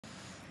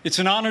It's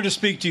an honor to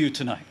speak to you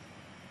tonight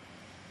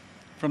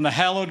from the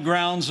hallowed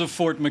grounds of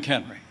Fort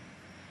McHenry,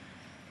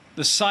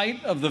 the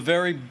site of the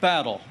very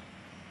battle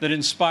that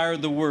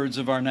inspired the words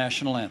of our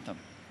national anthem.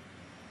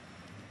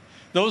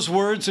 Those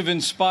words have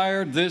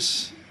inspired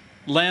this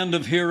land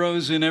of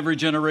heroes in every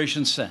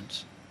generation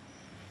since.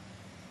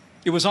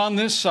 It was on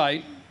this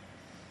site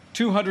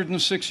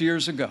 206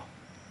 years ago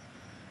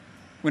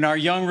when our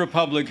young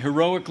republic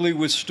heroically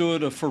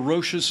withstood a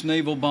ferocious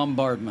naval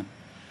bombardment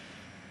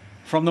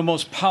from the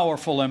most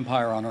powerful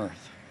empire on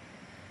earth.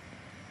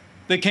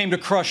 They came to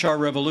crush our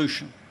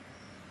revolution,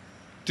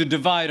 to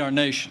divide our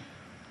nation,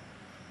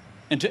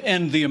 and to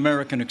end the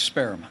American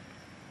experiment.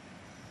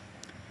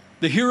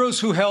 The heroes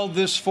who held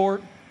this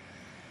fort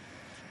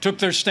took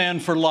their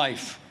stand for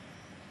life,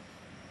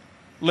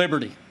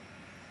 liberty,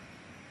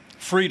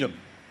 freedom,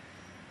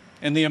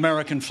 and the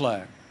American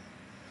flag.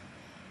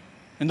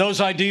 And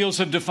those ideals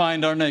have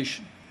defined our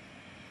nation.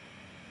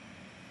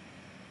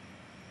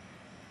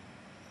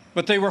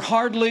 But they were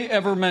hardly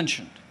ever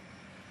mentioned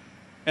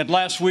at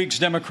last week's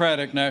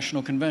Democratic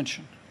National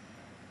Convention.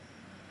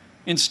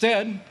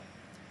 Instead,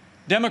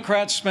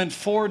 Democrats spent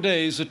 4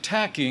 days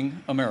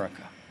attacking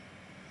America.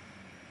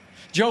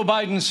 Joe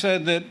Biden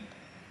said that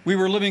we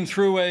were living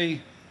through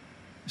a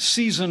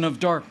season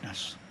of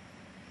darkness.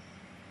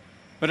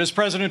 But as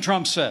President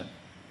Trump said,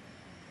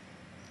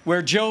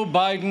 where Joe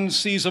Biden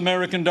sees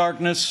American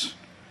darkness,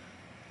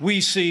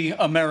 we see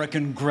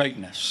American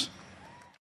greatness.